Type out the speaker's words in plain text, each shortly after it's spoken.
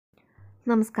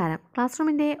നമസ്കാരം. ക്ലാസ്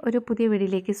റൂമിൻ്റെ ഒരു പുതിയ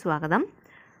വീഡിയോയിലേക്ക് സ്വാഗതം.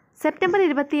 സെപ്റ്റംബർ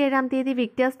 27-ാം തീയതി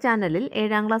വിക്ടേഴ്സ് ചാനലിൽ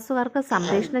 7ാം ക്ലാസ്സുകാർക്ക്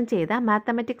സംപ്രേഷണം ചെയ്ത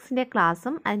മാത്തമാറ്റിക്സിൻ്റെ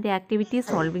ക്ലാസ്സും അതിൻ്റെ ആക്ടിവിറ്റി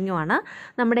സോൾവിങ്ങുമാണ്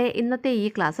നമ്മുടെ ഇന്നത്തെ ഈ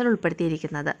ക്ലാസ്സിൽ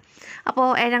ഉൾപ്പെടുത്തിയിരിക്കുന്നത്. അപ്പോൾ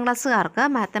 7ാം ക്ലാസ്സുകാർക്ക്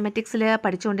മാത്തമാറ്റിക്സിൽ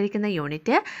പഠിച്ചുകൊണ്ടിരിക്കുന്ന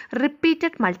യൂണിറ്റ്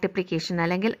റിപ്പീറ്റഡ് മൾട്ടിപ്ലിക്കേഷൻ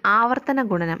അല്ലെങ്കിൽ ആവർത്തന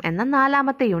ഗുണനം എന്ന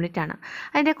 4ാമത്തെ യൂണിറ്റാണ്.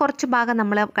 അതിൻ്റെ കുറച്ച് ഭാഗം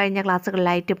നമ്മൾ കഴിഞ്ഞ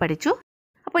ക്ലാസ്സുകളിലായിട്ട് പഠിച്ചു.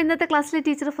 അപ്പോൾ ഇന്നത്തെ ക്ലാസ്സിലെ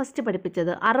ടീച്ചർ ഫസ്റ്റ്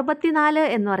പഠിപ്പിച്ചത് 64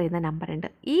 എന്ന് പറയുന്ന നമ്പറുണ്ട്.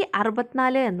 ഈ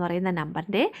 64 എന്ന് പറയുന്ന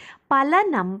നമ്പറിൻ്റെ പല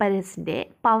നമ്പേഴ്സിൻ്റെ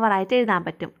പവറായിട്ട് എഴുതാൻ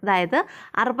പറ്റും. അതായത്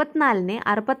 64നെ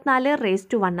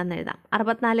 64⁻1 എന്ന് എഴുതാം.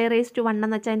 64⁻1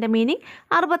 എന്ന് വെച്ചാൽ അതിൻ്റെ മീനിങ്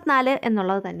 64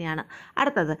 എന്നുള്ളത് തന്നെയാണ്.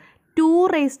 അടുത്തത്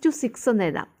 2⁻6 എന്ന്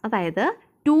എഴുതാം. അതായത്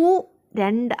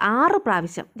 6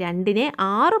 പ്രാവശ്യം 2നെ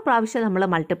 6 പ്രാവശ്യം നമ്മൾ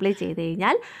മൾട്ടിപ്ലൈ ചെയ്ത്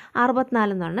കഴിഞ്ഞാൽ 64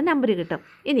 എന്ന് പറഞ്ഞ നമ്പർ കിട്ടും.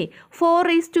 ഇനി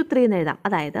 4⁻3 എന്ന് എഴുതാം.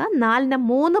 അതായത് 4നെ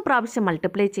 3 പ്രാവശ്യം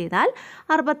മൾട്ടിപ്ലൈ ചെയ്താൽ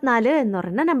 64 എന്ന്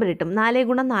പറയുന്ന നമ്പർ കിട്ടും. 4 ×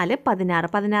 4 16,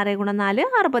 16 ×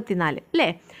 4 64 അല്ലേ.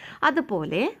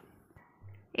 അതുപോലെ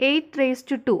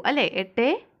 8⁻2 അല്ലേ, 8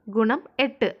 ×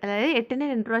 8 അതായത് 8നെ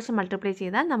 2 പ്രാവശ്യം മൾട്ടിപ്ലൈ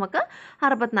ചെയ്താൽ നമുക്ക്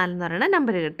 64 എന്ന് പറയുന്ന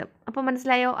നമ്പർ കിട്ടും. അപ്പോൾ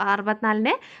മനസ്സിലായോ?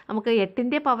 64നെ നമുക്ക്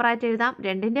 8ൻ്റെ പവറായിട്ട് എഴുതാം,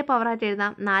 2ൻ്റെ പവറായിട്ട്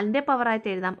എഴുതാം, 4ൻ്റെ പവറായിട്ട്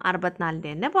എഴുതാം, 64ൻ്റെ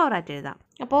തന്നെ പവറായിട്ട് എഴുതാം.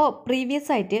 അപ്പോൾ പ്രീവിയസ്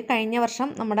ആയിട്ട് കഴിഞ്ഞ വർഷം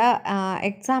നമ്മുടെ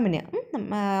എക്സാമിന്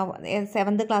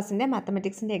 7th ക്ലാസ്സിൻ്റെ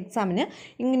മാത്തമാറ്റിക്സിൻ്റെ എക്സാമിന്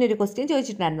ഇങ്ങനൊരു ക്വസ്റ്റ്യൻ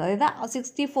ചോദിച്ചിട്ടുണ്ടായിരുന്നു. അതായത്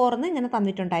 64 എന്ന് ഇങ്ങനെ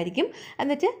തന്നിട്ടുണ്ടായിരിക്കും.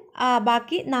 എന്നിട്ട്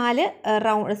ബാക്കി 4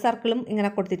 റൗണ്ട് സർക്കിളും ഇങ്ങനെ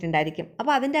കൊടുത്തിട്ടുണ്ടായിരിക്കും.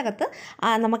 അപ്പോൾ അതിൻ്റെ അകത്ത്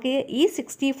നമുക്ക് ഈ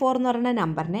 64 എന്ന് പറയുന്ന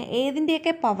നമ്പറിനെ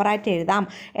ഏതിൻ്റെയൊക്കെ പവറായിട്ട് എഴുതാം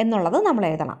എന്നുള്ളത് നമ്മൾ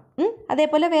എഴുതണം.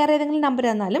 അതേപോലെ വേറെ ഏതെങ്കിലും നമ്പർ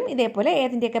തന്നാലും ഇതേപോലെ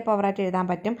ഏതിൻ്റെയൊക്കെ പവറായിട്ട് എഴുതാൻ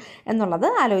പറ്റും എന്നുള്ളത്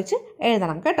ആലോചിച്ച്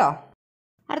എഴുതണം കേട്ടോ.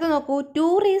 അടുത്ത നോക്കൂ,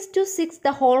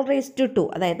 2⁻6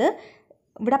 അതായത്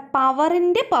ഇവിടെ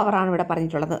പവറിൻ്റെ പവറാണ് ഇവിടെ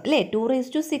പറഞ്ഞിട്ടുള്ളത് അല്ലേ.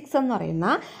 2⁻6 എന്ന് പറയുന്ന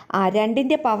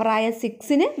 2ൻ്റെ പവറായ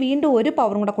 6ന് വീണ്ടും ഒരു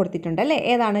പവറും കൂടെ കൊടുത്തിട്ടുണ്ട് അല്ലേ.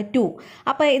 ഏതാണ്? 2.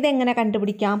 അപ്പോൾ ഇതെങ്ങനെ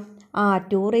കണ്ടുപിടിക്കാം?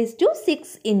 2⁻6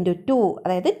 × 2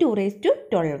 അതായത്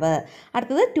 2⁻12.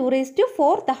 അടുത്തത്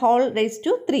 2⁻4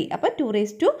 അപ്പോൾ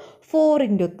 2⁻4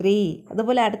 × 3.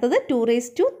 അതുപോലെ അടുത്തത്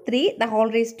 2⁻3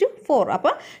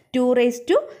 അപ്പോൾ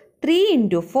 2⁻3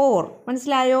 × 4.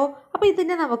 മനസ്സിലായോ? അപ്പോൾ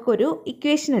ഇതിൻ്റെ നമുക്കൊരു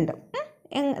ഇക്വേഷൻ ഉണ്ട്.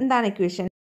 എന്താണ് ഇക്വേഷൻ?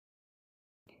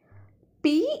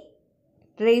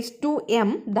 P⁻m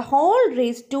 =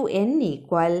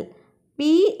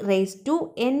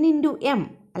 P⁻n × m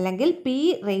അല്ലെങ്കിൽ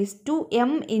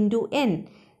P⁻m × n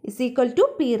 =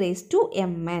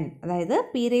 P⁻mn. അതായത്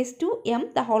P⁻m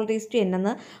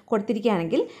എന്ന്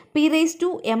കൊടുത്തിരിക്കുകയാണെങ്കിൽ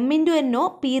P⁻m × n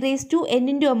P⁻n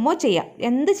 × m ചെയ്യാം.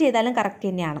 എന്ത് ചെയ്താലും കറക്റ്റ്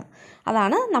തന്നെയാണ്.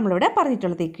 അതാണ് നമ്മളിവിടെ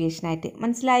പറഞ്ഞിട്ടുള്ളത് ഇക്വേഷനായിട്ട്.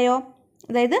 മനസ്സിലായോ?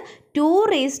 അതായത്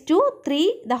 2⁻3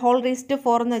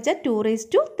 എന്ന് വെച്ചാൽ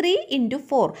 2⁻3 ×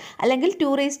 4 അല്ലെങ്കിൽ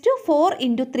 2⁻4 ×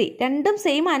 3 രണ്ടും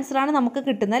സെയിം ആൻസറാണ് നമുക്ക്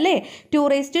കിട്ടുന്നത് അല്ലേ.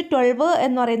 2⁻12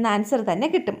 എന്ന് പറയുന്ന ആൻസർ തന്നെ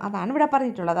കിട്ടും. അതാണ് ഇവിടെ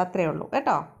പറഞ്ഞിട്ടുള്ളത്. അത്രയേ ഉള്ളൂ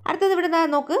കേട്ടോ. അടുത്തത് ഇവിടെ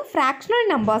നോക്ക്, ഫ്രാക്ഷണൽ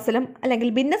നമ്പേഴ്സിലും അല്ലെങ്കിൽ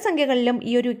ഭിന്നസംഖ്യകളിലും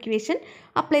ഈ ഒരു ഇക്വേഷൻ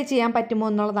അപ്ലൈ ചെയ്യാൻ പറ്റുമോ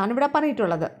എന്നുള്ളതാണ് ഇവിടെ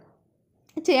പറഞ്ഞിട്ടുള്ളത്.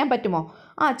 ചെയ്യാൻ പറ്റുമോ?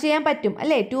 ചെയ്യാൻ പറ്റും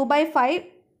അല്ലേ.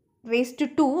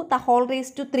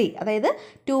 2/5⁻2 അതായത്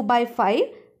 2/5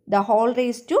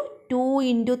 2 ×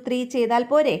 3 ചെയ്താൽ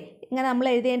പോരെ. ഇങ്ങനെ നമ്മൾ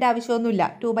എഴുതേണ്ട ആവശ്യമൊന്നുമില്ല.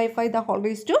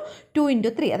 2/5 2 ×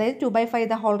 3 അതായത്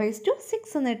 2/5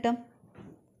 6 എന്ന് കിട്ടും.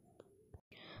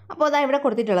 അപ്പോൾ അതാ ഇവിടെ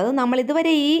കൊടുത്തിട്ടുള്ളത് നമ്മൾ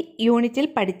ഇതുവരെ ഈ യൂണിറ്റിൽ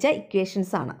പഠിച്ച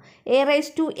ഇക്വേഷൻസ് ആണ്.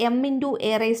 a⁻m ×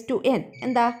 a⁻n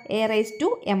എന്താ?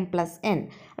 a⁻m + n.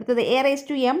 അടുത്തത്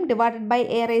a⁻m /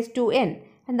 a⁻n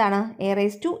എന്താണ്?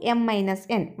 a⁻m -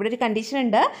 n. ഇവിടെ ഒരു കണ്ടീഷൻ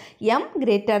ഉണ്ട്, m >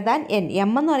 n. m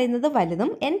എന്ന് പറയുന്നത് വലുതും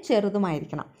n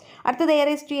ചെറുതുമായിരിക്കണം. അടുത്തത്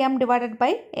a⁻m /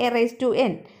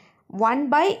 a⁻n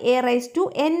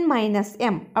 1/a⁻n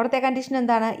 - m. അവിടുത്തെ കണ്ടീഷൻ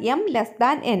എന്താണ്? m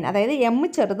n അതായത് m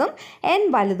ചെറുതും n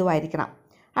വലുതുമായിരിക്കണം.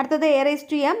 അടുത്തത്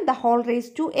a⁻m /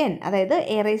 n അതായത്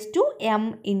a⁻m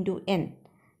 × n.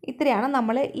 ഇത്രയാണ്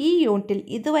നമ്മൾ ഈ യൂണിറ്റിൽ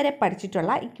ഇതുവരെ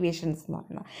പഠിച്ചിട്ടുള്ള ഇക്വേഷൻസ് എന്ന്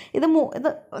പറയുന്നത്. ഇത്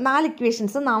 4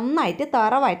 ഇക്വേഷൻസ് നന്നായിട്ട്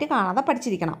തറവായിട്ട് കാണാതെ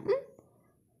പഠിച്ചിരിക്കണം.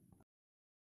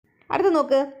 അടുത്ത്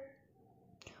നോക്ക്,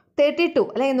 32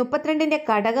 അല്ലെങ്കിൽ 32ൻ്റെ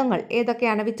ഘടകങ്ങൾ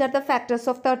ഏതൊക്കെയാണ്? Which are the factors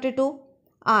of 32?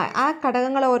 ആ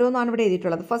ഘടകങ്ങൾ ഓരോന്നാണ് ഇവിടെ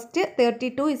എഴുതിയിട്ടുള്ളത്. ഫസ്റ്റ്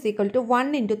 32 =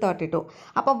 1 × 32.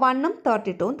 അപ്പോൾ 1ഉം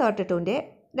 32ഉം 32ൻ്റെ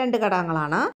 2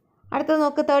 ഘടകങ്ങളാണ്. അടുത്തത്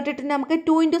നോക്ക്, 32നെ നമുക്ക്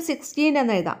 2 × 16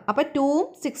 എന്ന് എഴുതാം. അപ്പോൾ 2ഉം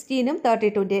 16ഉം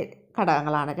 32ൻ്റെ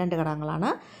ഘടകങ്ങളാണ്, 2 ഘടകങ്ങളാണ്.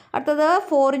 അടുത്തത്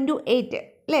 4 × 8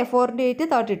 അല്ലേ. 4 × 8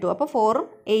 32. അപ്പോൾ 4ഉം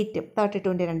 8ഉം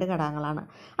 32ൻ്റെ 2 ഘടകങ്ങളാണ്.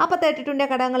 അപ്പോൾ 32ൻ്റെ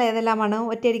ഘടകങ്ങൾ ഏതെല്ലാമാണ്?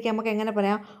 ഒറ്റയടിക്ക് നമുക്ക് എങ്ങനെ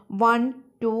പറയാം? 1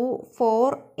 2 4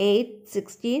 8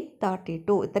 16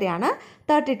 32. ഇത്രയാണ്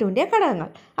 32ൻ്റെ ഘടകങ്ങൾ.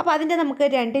 അപ്പോൾ അതിൻ്റെ നമുക്ക്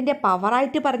 2ൻ്റെ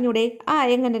പവറായിട്ട് പറഞ്ഞൂടെ?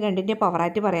 എങ്ങനെ 2ൻ്റെ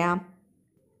പവറായിട്ട് പറയാം?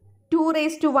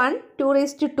 2^1,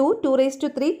 2^2,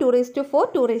 2^3, 2^4,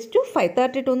 2^5.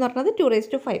 32 എന്ന് പറഞ്ഞത്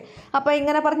 2^5. അപ്പോൾ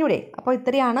ഇങ്ങനെ പറഞ്ഞൂടെ? അപ്പോൾ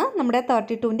ഇത്രയാണ് നമ്മുടെ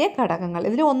 32ൻ്റെ ഘടകങ്ങൾ.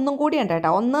 ഇതിൽ ഒന്നും കൂടിയുണ്ട്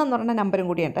കേട്ടോ, 1 എന്ന് പറഞ്ഞ നമ്പറും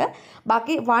കൂടിയുണ്ട്.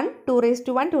 ബാക്കി 1,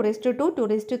 2^1, 2^2,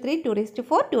 2^3,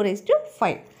 2^4,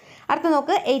 2^5. അടുത്ത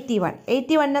നോക്ക് 81.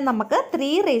 81നെ നമുക്ക്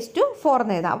 3^4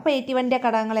 എന്ന് എഴുതാം. അപ്പോൾ 81ൻ്റെ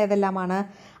ഘടകങ്ങൾ ഏതെല്ലാമാണ്?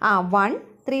 1,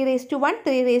 3^1,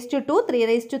 3^2,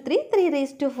 3^3,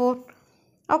 3^4.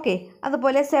 ഓക്കെ.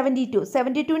 അതുപോലെ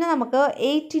 72നെ നമുക്ക്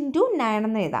 8 × 9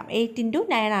 എന്ന് എഴുതാം. 8 ×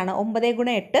 9 ആണ്. 9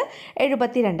 × 8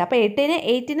 72. അപ്പോൾ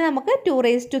 8നെ നമുക്ക്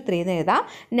 2^3 എന്ന് എഴുതാം.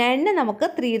 9നെ നമുക്ക്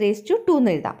 3^2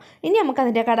 എന്ന് എഴുതാം. ഇനി നമുക്ക്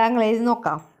അതിൻ്റെ ഘടകങ്ങൾ എഴുതി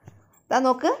നോക്കാം.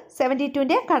 നോക്ക്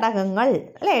 72ൻ്റെ ഘടകങ്ങൾ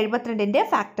അല്ലേ, 72ൻ്റെ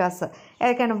ഫാക്ടേഴ്സ്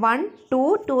ഏതൊക്കെയാണ്? 1, 2,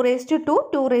 2^2,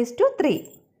 2^3.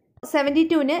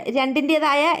 72ന്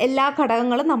 2ൻ്റേതായ എല്ലാ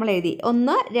ഘടകങ്ങളും നമ്മൾ എഴുതി.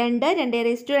 1, 2,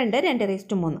 2^2,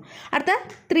 2^3. അടുത്ത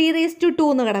 3^2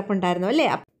 എന്ന് കിടപ്പുണ്ടായിരുന്നു അല്ലേ?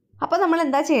 അപ്പോൾ നമ്മൾ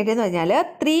എന്താ ചെയ്യേണ്ടതെന്ന് പറഞ്ഞാൽ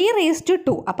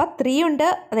 3^2. അപ്പോൾ 3 ഉണ്ട്,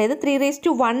 അതായത്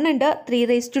 3^1 ഉണ്ട്,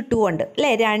 3^2 ഉണ്ട്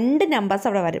അല്ലേ? 2 നമ്പേഴ്സ്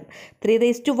അവിടെ വരും.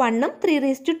 3^1ഉം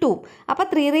 3^2. അപ്പോൾ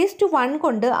 3^1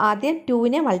 കൊണ്ട് ആദ്യം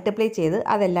 2നെ മൾട്ടിപ്ലൈ ചെയ്ത്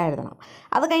അതെല്ലാം എഴുതണം.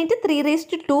 അത് കഴിഞ്ഞിട്ട്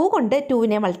 3^2 കൊണ്ട്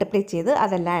 2നെ മൾട്ടിപ്ലൈ ചെയ്ത്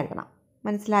അതെല്ലാം എഴുതണം.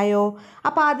 മനസ്സിലായോ?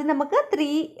 അപ്പോൾ ആദ്യം നമുക്ക്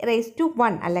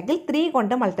 3^1 അല്ലെങ്കിൽ 3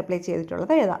 കൊണ്ട് മൾട്ടിപ്ലൈ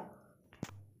ചെയ്തിട്ടുള്ളത് എഴുതാം.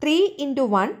 3 ×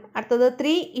 1. അടുത്തത്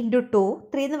 3 × 2.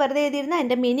 3 എന്ന് വെറുതെ എഴുതിയിരുന്ന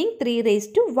അതിൻ്റെ മീനിങ്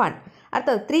 3^1.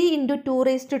 അടുത്തത് 3 ×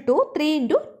 2^2, 3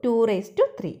 ×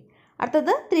 2^3.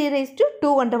 അടുത്തത്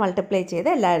 3^2 കൊണ്ട് മൾട്ടിപ്ലൈ ചെയ്ത്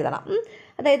എല്ലാം എഴുതണം.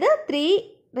 അതായത്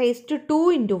 3^2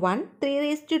 × 1,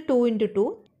 3^2 × 2.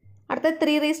 അടുത്തത്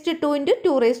 3^2 ×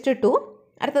 2^2.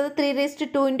 അടുത്തത്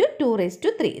 3^2 ×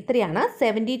 2^3. ഇത്രയാണ്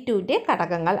 72ൻ്റെ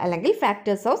ഘടകങ്ങൾ അല്ലെങ്കിൽ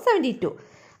ഫാക്ടേഴ്സ് ഓഫ് 72.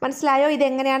 മനസ്സിലായോ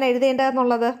ഇതെങ്ങനെയാണ്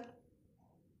എഴുതേണ്ടതെന്നുള്ളത്?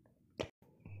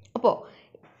 അപ്പോൾ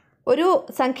ഒരു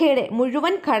സംഖ്യയുടെ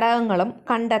മുഴുവൻ ഘടകങ്ങളും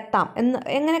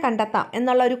എങ്ങനെ കണ്ടെത്താം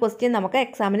എന്നുള്ള ഒരു ക്വസ്റ്റ്യൻ നമുക്ക്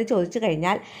എക്സാമിന് ചോദിച്ചു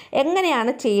കഴിഞ്ഞാൽ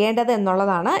എങ്ങനെയാണ് ചെയ്യേണ്ടത്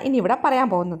എന്നുള്ളതാണ് ഇനി ഇവിടെ പറയാൻ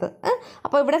പോകുന്നത്.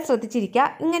 അപ്പോൾ ഇവിടെ ശ്രദ്ധിച്ചിരിക്കുക,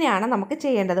 ഇങ്ങനെയാണ് നമുക്ക്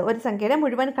ചെയ്യേണ്ടത്. ഒരു സംഖ്യയുടെ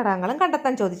മുഴുവൻ ഘടകങ്ങളും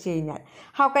കണ്ടെത്താൻ ചോദിച്ചു കഴിഞ്ഞാൽ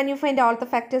how can you find all the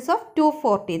factors of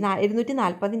 240?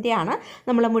 240ൻ്റെയാണ്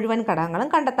നമ്മൾ മുഴുവൻ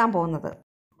ഘടകങ്ങളും കണ്ടെത്താൻ പോകുന്നത്.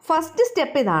 ഫസ്റ്റ്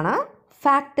സ്റ്റെപ്പ് ഇതാണ്,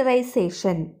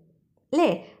 ഫാക്ടറൈസേഷൻ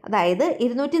അല്ലേ? അതായത്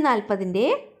 240ൻ്റെ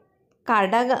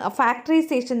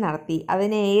ഫാക്ടറൈസേഷൻ നടത്തി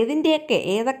അതിനെ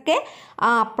ഏതൊക്കെ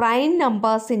പ്രൈം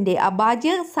നമ്പേഴ്സിൻ്റെ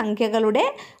അഭാജ്യ സംഖ്യകളുടെ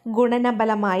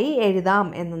ഗുണനഫലമായി എഴുതാം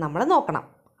എന്ന് നമ്മൾ നോക്കണം.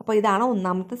 അപ്പോൾ ഇതാണ്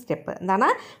ഒന്നാമത്തെ സ്റ്റെപ്പ്. എന്താണ്?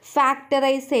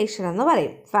 ഫാക്ടറൈസേഷൻ എന്ന്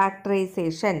പറയും.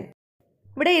 ഫാക്ടറൈസേഷൻ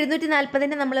ഇവിടെ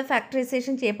 240നെ നമ്മൾ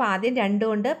ഫാക്ടറൈസേഷൻ ചെയ്യുമ്പോൾ ആദ്യം 2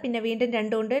 കൊണ്ട്, പിന്നെ വീണ്ടും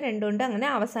 2 കൊണ്ട്, 2 കൊണ്ട്, അങ്ങനെ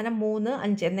അവസാനം 3,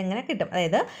 5 എന്നിങ്ങനെ കിട്ടും.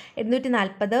 അതായത്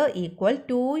 240 =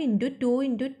 2 × 2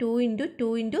 × 2 ×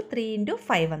 2 × 3 ×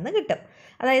 5 എന്ന് കിട്ടും.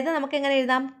 അതായത് നമുക്ക് എങ്ങനെ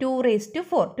എഴുതാം?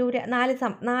 2^4.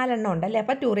 4 എണ്ണം ഉണ്ടല്ലേ?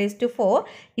 അപ്പോൾ 2^4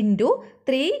 ×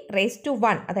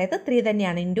 3^1, അതായത് 3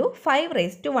 തന്നെയാണ്, ×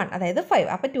 5^1, അതായത് 5.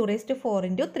 അപ്പോൾ 2^4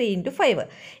 × 3 × 5.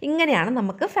 ഇങ്ങനെയാണ്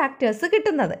നമുക്ക് ഫാക്ടേഴ്സ്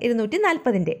കിട്ടുന്നത്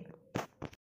 240ൻ്റെ.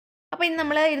 അപ്പോൾ ഇനി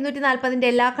നമ്മൾ 240ൻ്റെ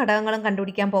എല്ലാ ഘടകങ്ങളും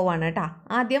കണ്ടുപിടിക്കാൻ പോവുകയാണ് കേട്ടോ.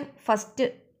 ആദ്യം ഫസ്റ്റ്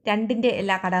 2ൻ്റെ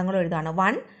എല്ലാ ഘടകങ്ങളും എഴുതുകയാണ്.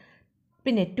 1,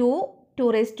 പിന്നെ 2,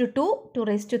 2^2,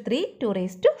 2^3,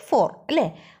 2^4 അല്ലേ?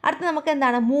 അടുത്ത നമുക്ക്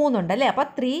എന്താണ്? 3 ഉണ്ടല്ലേ? അപ്പോൾ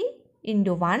 3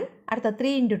 × 1, അടുത്ത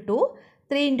 3 × 2,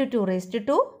 3 ×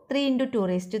 2^2, 3 ×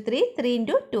 2^3, 3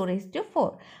 × 2^4.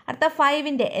 അടുത്ത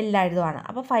 5ൻ്റെ എല്ലാം എഴുതുവാണ്.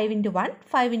 അപ്പോൾ 5 × 1,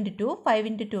 5 × 2, 5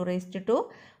 × 2^2,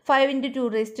 5 ×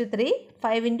 2^3,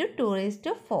 5 ×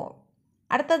 2^4.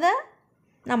 അടുത്തത്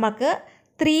നമുക്ക്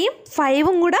 3ഉം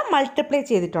 5ഉം കൂടെ മൾട്ടിപ്ലൈ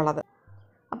ചെയ്തിട്ടുള്ളത്.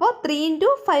 അപ്പോൾ 3 ×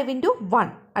 5 ×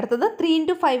 1. അടുത്തത് 3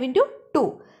 × 5 × 2.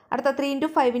 അടുത്ത 3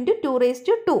 × 5 ×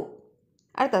 2^2.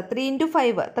 അടുത്ത 3 ×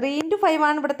 5. 3 × 5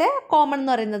 ആണ് ഇവിടുത്തെ കോമൺ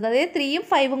എന്ന് പറയുന്നത്. അതായത് 3ഉം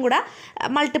 5ഉം കൂടെ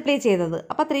മൾട്ടിപ്ലൈ ചെയ്തത്.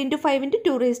 അപ്പോൾ 3 × 5 ×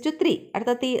 2^3.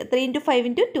 അടുത്ത 3 × 5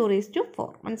 × 2^4.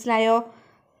 മനസ്സിലായോ?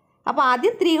 അപ്പോൾ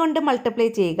ആദ്യം 3 കൊണ്ട് മൾട്ടിപ്ലൈ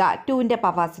ചെയ്യുക 2ൻ്റെ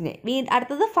പവേഴ്സിനെ.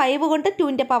 അടുത്തത് 5 കൊണ്ട്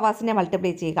 2ൻ്റെ പവേഴ്സിനെ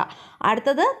മൾട്ടിപ്ലൈ ചെയ്യുക.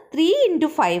 അടുത്തത് 3 ×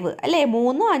 5 അല്ലേ?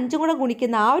 3ഉം 5ഉം കൂടെ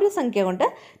ഗുണിക്കുന്ന ആ ഒരു സംഖ്യ കൊണ്ട്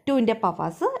 2ൻ്റെ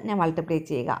പവേഴ്സിനെ മൾട്ടിപ്ലൈ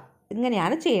ചെയ്യുക.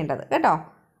 ഇങ്ങനെയാണ് ചെയ്യേണ്ടത് കേട്ടോ.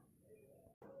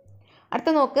 അടുത്ത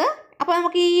നോക്ക്. അപ്പോൾ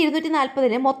നമുക്ക് ഈ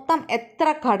 240ന് മൊത്തം എത്ര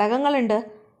ഘടകങ്ങളുണ്ട്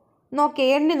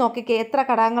എണ്ണി നോക്കിക്കേ എത്ര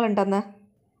ഘടകങ്ങളുണ്ടെന്ന്.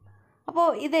 അപ്പോൾ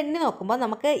ഇതെണ്ണി നോക്കുമ്പോൾ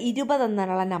നമുക്ക് 20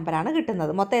 എന്നുള്ള നമ്പറാണ്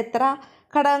കിട്ടുന്നത്. മൊത്തം എത്ര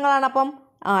ഘടകങ്ങളാണ്? അപ്പം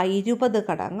 20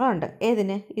 ഘടകങ്ങളുണ്ട്.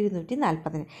 ഏതിന്?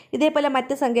 240ന്. ഇതേപോലെ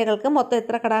മറ്റ് സംഖ്യകൾക്ക് മൊത്തം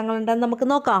എത്ര ഘടകങ്ങളുണ്ടെന്ന് നമുക്ക്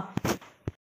നോക്കാം.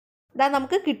 ഇതാ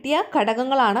നമുക്ക് കിട്ടിയ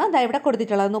ഘടകങ്ങളാണ് ഇതാ ഇവിടെ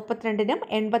കൊടുത്തിട്ടുള്ളത്. 32നും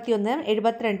 81നും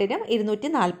 72നും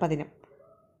 240നും.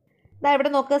 ഇതാ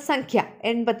ഇവിടെ നോക്ക്. സംഖ്യ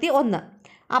 81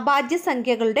 അഭാജ്യ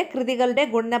സംഖ്യകളുടെ കൃതികളുടെ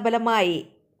ഗുണനഫലമായി,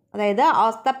 അതായത്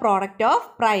of the product of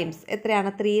primes എത്രയാണ്?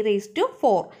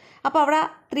 3^4. അപ്പോൾ അവിടെ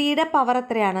 3യുടെ പവർ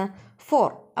എത്രയാണ്?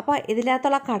 4. അപ്പോൾ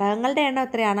ഇതിനകത്തുള്ള ഘടകങ്ങളുടെ എണ്ണം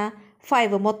എത്രയാണ്?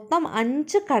 5. മൊത്തം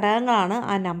 5 ഘടകങ്ങളാണ്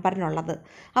ആ നമ്പറിനുള്ളത്.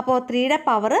 അപ്പോൾ 3യുടെ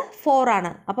പവർ 4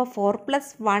 ആണ്. അപ്പോൾ 4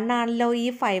 + 1 ആണല്ലോ ഈ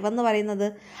 5 എന്ന് പറയുന്നത്.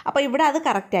 അപ്പോൾ ഇവിടെ അത്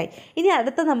കറക്റ്റായി. ഇനി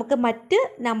അടുത്ത നമുക്ക് മറ്റ്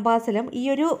നമ്പേഴ്സിലും ഈ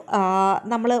ഒരു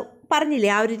നമ്മൾ പറഞ്ഞില്ലേ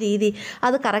ആ ഒരു രീതി,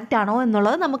 അത് കറക്റ്റാണോ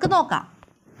എന്നുള്ളത് നമുക്ക് നോക്കാം.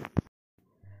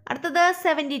 അടുത്തത്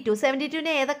 72.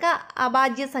 72നെ ഏതൊക്കെ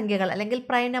അഭാജ്യ സംഖ്യകൾ അല്ലെങ്കിൽ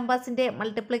പ്രൈം നമ്പേഴ്സിൻ്റെ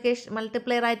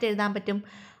മൾട്ടിപ്ലയർ ആയിട്ട് എഴുതാൻ പറ്റും?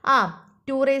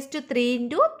 2�3×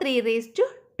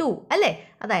 3⁵2 അല്ലേ?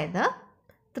 അതായത്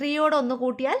 3യോട് 1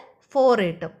 കൂട്ടിയാൽ 4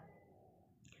 കിട്ടും.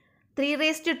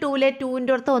 3⁵2ലെ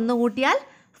 2ൻ്റെ അടുത്ത് 1 കൂട്ടിയാൽ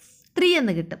 3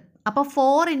 എന്ന് കിട്ടും. അപ്പോൾ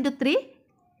 4 × 3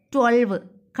 12.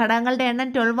 ഘടകങ്ങളുടെ എണ്ണം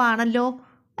 12 ആണല്ലോ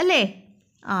അല്ലേ?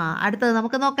 അടുത്തത്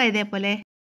നമുക്ക് നോക്കാം. ഇതേപോലെ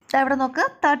ഇവിടെ നോക്ക്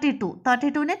 32.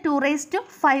 32നെ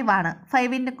 2⁵5 ആണ്.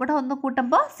 5ൻ്റെ കൂടെ 1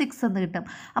 കൂട്ടുമ്പോൾ 6 എന്ന് കിട്ടും.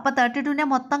 അപ്പോൾ 32ൻ്റെ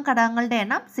മൊത്തം ഘടകങ്ങളുടെ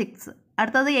എണ്ണം 6.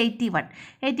 അടുത്തത് 81.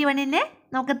 81നെ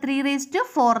നമുക്ക് 3⁴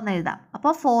 എന്ന് എഴുതാം.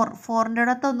 അപ്പോൾ 4ൻ്റെ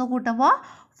അടുത്ത് 1 കൂട്ടുമ്പോൾ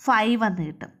 5 എന്ന്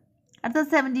കിട്ടും. അടുത്തത്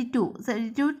 72.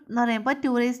 72 എന്ന് പറയുമ്പോൾ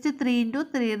 2⁵3 ×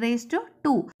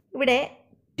 3⁵2. ഇവിടെ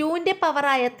 2ൻ്റെ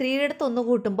പവറായ 3യുടെ അടുത്ത് 1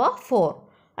 കൂട്ടുമ്പോൾ 4.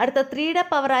 അടുത്ത 3യുടെ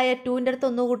പവറായ 2ൻ്റെ അടുത്ത്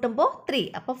 1 കൂട്ടുമ്പോൾ 3.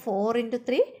 അപ്പോൾ 4 ×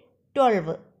 3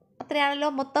 12. അത്രയാണല്ലോ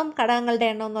മൊത്തം ഘടകങ്ങളുടെ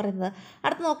എണ്ണം എന്ന് പറയുന്നത്.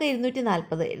 അടുത്ത് നോക്കുക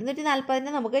 240.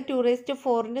 240നെ നമുക്ക് 2⁴ ×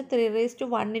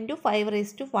 3⁵1 ×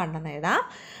 5⁴1 എന്ന് എഴുതാം.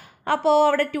 അപ്പോൾ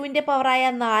അവിടെ 2ൻ്റെ പവറായ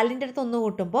 4ൻ്റെ അടുത്ത് 1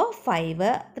 കൂട്ടുമ്പോൾ 5.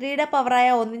 3യുടെ പവറായ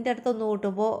 1ൻ്റെ അടുത്ത് 1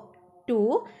 കൂട്ടുമ്പോൾ 2.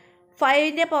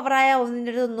 5ൻ്റെ പവറായ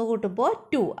 1ൻ്റെ അടുത്ത് 1 കൂട്ടുമ്പോൾ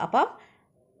 2. അപ്പം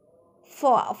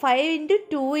 5 ×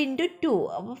 2 × 2.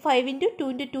 അപ്പോൾ 5 ×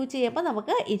 2 × 2 ചെയ്യുമ്പോൾ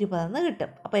നമുക്ക് 20 എന്ന്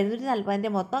കിട്ടും. അപ്പോൾ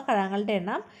 240ൻ്റെ മൊത്തം ഘടകങ്ങളുടെ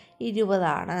എണ്ണം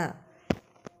 20 ആണ്.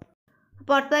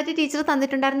 അപ്പോൾ അടുത്തതായിട്ട് ടീച്ചർ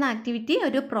തന്നിട്ടുണ്ടായിരുന്ന ആക്ടിവിറ്റി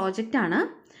ഒരു പ്രോജക്റ്റാണ്.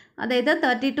 അതായത്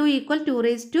 32 =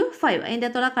 2⁵5. അതിൻ്റെ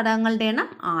അകത്തുള്ള ഘടകങ്ങളുടെ എണ്ണം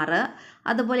 6.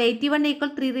 അതുപോലെ 81 =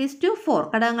 3⁴.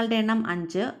 ഘടകങ്ങളുടെ എണ്ണം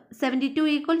 5. 72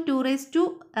 =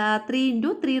 2⁵3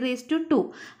 × 3⁵2.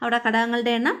 അവിടെ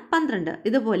ഘടകങ്ങളുടെ എണ്ണം 12.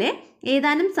 ഇതുപോലെ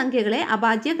ഏതാനും സംഖ്യകളെ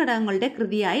അഭാജ്യ ഘടകങ്ങളുടെ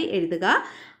കൃതിയായി എഴുതുക.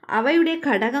 അവയുടെ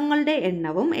ഘടകങ്ങളുടെ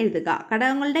എണ്ണവും എഴുതുക.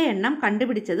 ഘടകങ്ങളുടെ എണ്ണം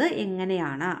കണ്ടുപിടിച്ചത്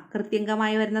എങ്ങനെയാണ്?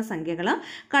 കൃത്യംഗമായി വരുന്ന സംഖ്യകളും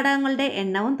ഘടകങ്ങളുടെ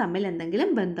എണ്ണവും തമ്മിൽ എന്തെങ്കിലും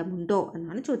ബന്ധമുണ്ടോ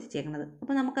എന്നാണ് ചോദിച്ചേക്കുന്നത്.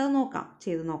 അപ്പോൾ നമുക്കത്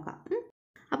ചെയ്ത് നോക്കാം.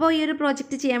 അപ്പോൾ ഈ ഒരു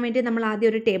പ്രോജക്റ്റ് ചെയ്യാൻ വേണ്ടി നമ്മൾ ആദ്യം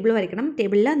ഒരു ടേബിൾ വരയ്ക്കണം.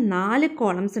 ടേബിളിൽ 4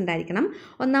 കോളംസ് ഉണ്ടായിരിക്കണം.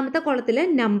 ഒന്നാമത്തെ കോളത്തിൽ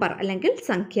നമ്പർ അല്ലെങ്കിൽ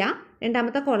സംഖ്യ,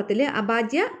 രണ്ടാമത്തെ കോളത്തിൽ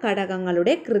അഭാജ്യ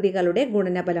ഘടകങ്ങളുടെ കൃതികളുടെ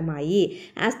ഗുണനഫലമായി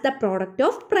as the product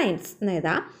of primes എന്ന്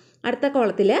എഴുതാം. അടുത്ത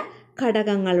കോളത്തിൽ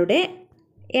ഘടകങ്ങളുടെ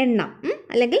എണ്ണം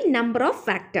അല്ലെങ്കിൽ നമ്പർ ഓഫ്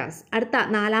ഫാക്ടേഴ്സ്. അടുത്ത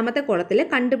 4ാമത്തെ കോളത്തിൽ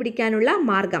കണ്ടുപിടിക്കാനുള്ള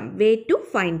മാർഗം, വേ ടു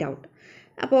ഫൈൻഡ് ഔട്ട്.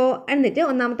 അപ്പോൾ എന്നിട്ട്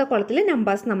ഒന്നാമത്തെ കോളത്തിൽ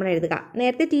നമ്പേഴ്സ് നമ്മൾ എഴുതുക.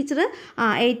 നേരത്തെ ടീച്ചർ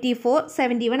 84,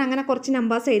 71 അങ്ങനെ കുറച്ച്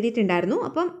നമ്പേഴ്സ് എഴുതിയിട്ടുണ്ടായിരുന്നു.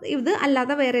 അപ്പം ഇത്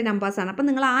അല്ലാതെ വേറെ നമ്പേഴ്സാണ്. അപ്പം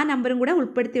നിങ്ങൾ ആ നമ്പറും കൂടെ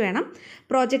ഉൾപ്പെടുത്തി വേണം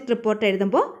പ്രോജക്റ്റ് റിപ്പോർട്ട്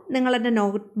എഴുതുമ്പോൾ നിങ്ങളുടെ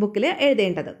നോട്ട് ബുക്കിൽ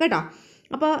എഴുതേണ്ടത് കേട്ടോ.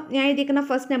 അപ്പോൾ ഞാൻ എഴുതിയിരിക്കുന്ന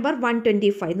ഫസ്റ്റ് നമ്പർ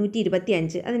 125,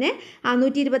 125. അതിനെ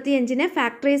 125നെ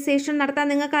ഫാക്ടറൈസേഷൻ നടത്താൻ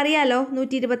നിങ്ങൾക്കറിയാലോ.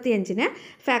 125ന്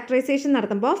ഫാക്ടറൈസേഷൻ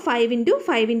നടത്തുമ്പോൾ 5 ×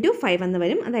 5 × 5 എന്ന്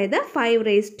വരും. അതായത്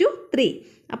 5⁵3.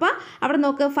 അപ്പോൾ അവിടെ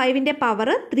നോക്ക് 5ൻ്റെ പവർ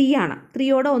 3 ആണ്.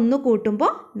 3യോട് 1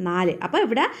 കൂട്ടുമ്പോൾ 4. അപ്പോൾ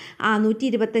ഇവിടെ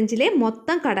 125ലെ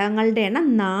മൊത്തം ഘടകങ്ങളുടെ എണ്ണം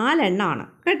 4 എണ്ണമാണ്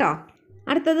കേട്ടോ.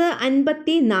 അടുത്തത്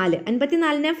 54.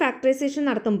 54നെ ഫാക്ടറൈസേഷൻ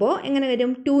നടത്തുമ്പോൾ എങ്ങനെ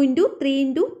വരും? 2 × 3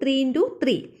 × 3 ×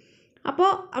 3. അപ്പോൾ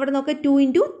അവിടെ നോക്കുക 2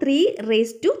 ×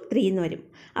 3⁵3 എന്ന് വരും.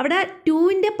 അവിടെ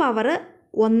 2ൻ്റെ പവർ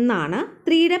 1 ആണ്,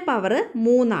 3യുടെ പവർ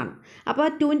 3 ആണ്. അപ്പോൾ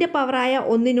 2ൻ്റെ പവറായ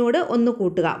 1നോട് 1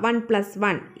 കൂട്ടുക, 1 +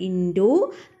 1 ഇൻറ്റു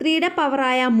 3യുടെ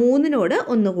പവറായ 3നോട്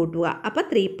 1 കൂട്ടുക, അപ്പോൾ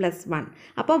 3 + 1.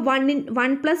 അപ്പോൾ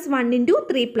 1 + 1 ഇൻറ്റു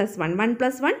 3 + 1, 1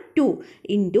 + 1 2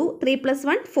 ഇൻറ്റു 3 +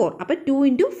 1 4. അപ്പോൾ 2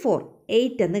 × 4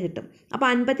 8 എന്ന് കിട്ടും. അപ്പോൾ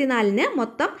 54ന്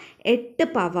മൊത്തം 8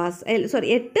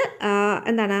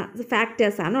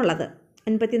 ഫാക്ടേഴ്സാണ് ഉള്ളത്.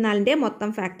 54ൻ്റെ മൊത്തം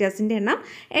ഫാക്ടേഴ്സിൻ്റെ എണ്ണം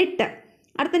 8.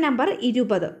 അടുത്ത നമ്പർ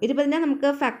 20. 20നെ നമുക്ക്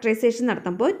ഫാക്ടറൈസേഷൻ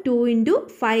നടത്തുമ്പോൾ 2 ×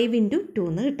 5 × 2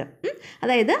 എന്ന് കിട്ടും.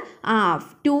 അതായത്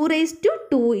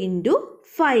 2⁵2 ×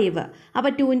 5.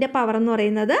 അപ്പോൾ 2ൻ്റെ പവർ എന്ന്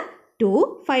പറയുന്നത് 2,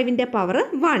 5ൻ്റെ പവർ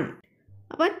 1.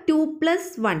 അപ്പോൾ 2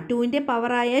 + 1, 2ൻ്റെ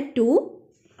പവറായ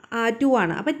 2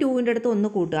 ആണ്. അപ്പോൾ 2ൻ്റെ അടുത്ത് 1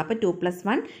 കൂട്ടുക, അപ്പോൾ 2 +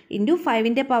 1 ഇൻറ്റു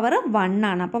 5ൻ്റെ പവർ 1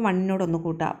 ആണ്. അപ്പോൾ 1നോട് 1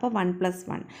 കൂട്ടുക, അപ്പോൾ 1 +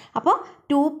 1. അപ്പോൾ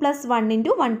 2 + 1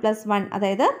 ഇൻറ്റു 1 + 1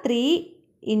 അതായത് 3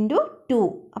 × 2,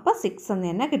 അപ്പോൾ 6 എന്ന്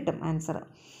തന്നെ കിട്ടും ആൻസർ.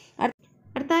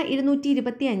 അടുത്ത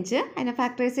 225 അതിനെ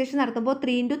ഫാക്ടറൈസേഷൻ നടത്തുമ്പോൾ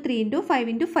 3 × 3 ×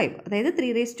 5 × 5 അതായത്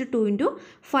 3^2 ×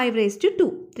 5^2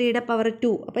 3യുടെ പവർ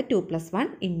 2 അപ്പോൾ 2 +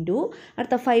 1 ഇൻറ്റു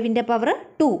അടുത്ത 5ൻ്റെ പവർ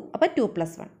 2 അപ്പോൾ 2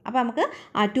 + 1 അപ്പോൾ നമുക്ക്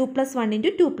 2 + 1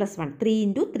 × 2 + 1 3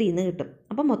 × 3 എന്ന് കിട്ടും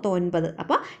അപ്പോൾ മൊത്തം 9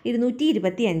 അപ്പോൾ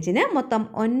 225ന് മൊത്തം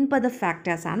 9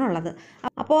 ഫാക്ടേഴ്സാണ് ഉള്ളത്.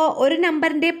 അപ്പോൾ ഒരു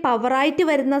നമ്പറിൻ്റെ പവറായിട്ട്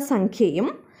വരുന്ന സംഖ്യയും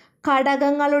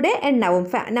ഘടകങ്ങളുടെ എണ്ണവും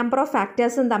നമ്പർ ഓഫ്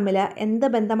ഫാക്ടേഴ്സും തമ്മിൽ എന്ത്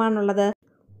ബന്ധമാണുള്ളത്?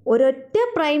 ഒരൊറ്റ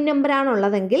പ്രൈം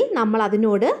നമ്പറാണുള്ളതെങ്കിൽ നമ്മൾ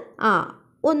അതിനോട്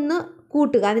ഒന്ന്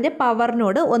കൂട്ടുക, അതിൻ്റെ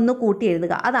പവറിനോട് ഒന്ന് കൂട്ടി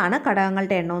എഴുതുക, അതാണ്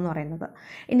ഘടകങ്ങളുടെ എണ്ണം എന്ന് പറയുന്നത്.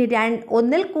 ഇനി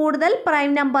ഒന്നിൽ കൂടുതൽ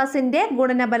പ്രൈം നമ്പേഴ്സിൻ്റെ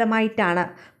ഗുണനഫലമായിട്ടാണ്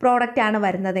പ്രോഡക്റ്റാണ്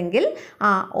വരുന്നതെങ്കിൽ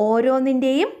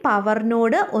ഓരോന്നിൻ്റെയും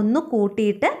പവറിനോട് ഒന്ന്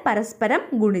കൂട്ടിയിട്ട് പരസ്പരം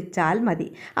ഗുണിച്ചാൽ മതി.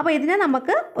 അപ്പോൾ ഇതിനെ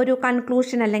നമുക്ക് ഒരു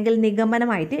കൺക്ലൂഷൻ അല്ലെങ്കിൽ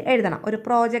നിഗമനമായിട്ട് എഴുതണം. ഒരു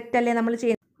പ്രോജക്റ്റ് അല്ലേ നമ്മൾ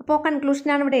ചെയ്യുന്നത്. അപ്പോൾ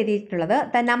കൺക്ലൂഷനാണ് ഇവിടെ എഴുതിയിട്ടുള്ളത്.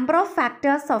 The number of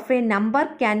factors of A number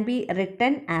can be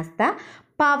written as the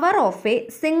power of A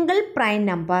single prime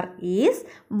number is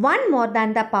 1 more than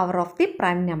the power of the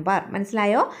prime number.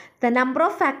 മനസ്സിലായോ? The number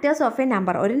of factors of A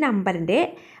number, ഒരു നമ്പറിൻ്റെ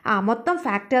മൊത്തം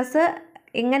factors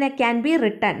എങ്ങനെ can be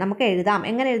written നമുക്ക് എഴുതാം.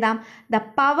 എങ്ങനെ എഴുതാം? The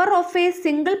power of A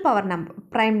single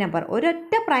prime number,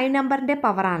 ഒരൊറ്റ പ്രൈം നമ്പറിൻ്റെ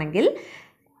പവർ ആണെങ്കിൽ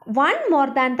 1 more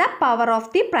than the power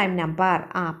of the prime number,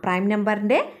 prime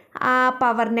നമ്പറിൻ്റെ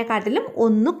പവറിനെക്കാട്ടിലും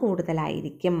ഒന്ന്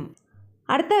കൂടുതലായിരിക്കും.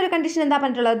 അടുത്ത ഒരു കണ്ടീഷൻ എന്താ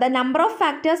പറഞ്ഞിട്ടുള്ളത്? The number of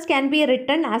factors can be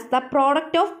written as the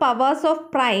product of powers of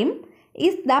prime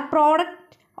is the product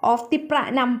of the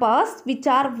numbers which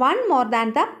are 1 more than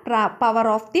the power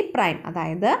of the prime.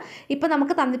 അതായത് ഇപ്പോൾ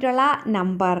നമുക്ക് തന്നിട്ടുള്ള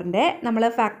നമ്പറിൻ്റെ നമ്മൾ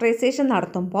ഫാക്ടറൈസേഷൻ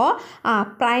നടത്തുമ്പോൾ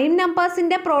prime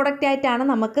നമ്പേഴ്സിൻ്റെ product ആയിട്ടാണ്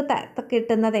നമുക്ക്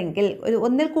കിട്ടുന്നതെങ്കിൽ,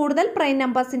 ഒന്നിൽ കൂടുതൽ പ്രൈം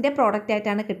നമ്പേഴ്സിൻ്റെ പ്രോഡക്റ്റ്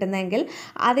ആയിട്ടാണ് കിട്ടുന്നതെങ്കിൽ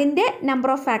അതിൻ്റെ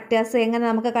നമ്പർ ഓഫ് ഫാക്ടേഴ്സ് എങ്ങനെ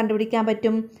നമുക്ക് കണ്ടുപിടിക്കാൻ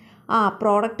പറ്റും?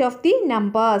 Product of the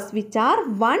numbers which are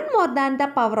 1 more than the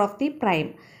power of the prime.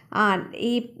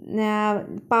 ഈ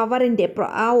പവറിൻ്റെ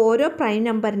ഓരോ പ്രൈം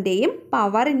നമ്പറിൻ്റെയും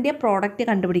പവറിൻ്റെ പ്രോഡക്റ്റ്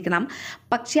കണ്ടുപിടിക്കണം.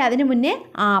 പക്ഷേ അതിന് മുന്നേ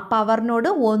പവറിനോട്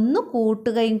ഒന്ന്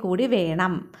കൂട്ടുകയും കൂടി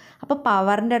വേണം. അപ്പോൾ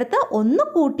പവറിൻ്റെ അടുത്ത് ഒന്ന്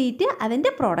കൂട്ടിയിട്ട്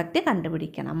അതിൻ്റെ പ്രോഡക്റ്റ്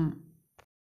കണ്ടുപിടിക്കണം.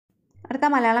 അടുത്ത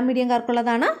മലയാളം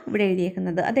മീഡിയംകാർക്കുള്ളതാണ് ഇവിടെ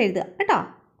എഴുതിയേക്കുന്നത്, അത് എഴുതുക കേട്ടോ.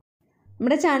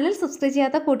 നമ്മുടെ ചാനൽ സബ്സ്ക്രൈബ്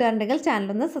ചെയ്യാത്ത കൂട്ടുകാരുണ്ടെങ്കിൽ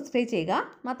ചാനലൊന്ന് സബ്സ്ക്രൈബ് ചെയ്യുക.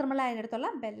 മാത്രമല്ല അതിനടുത്തുള്ള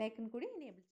ബെല്ലൈക്കൺ കൂടി എനേബിൾ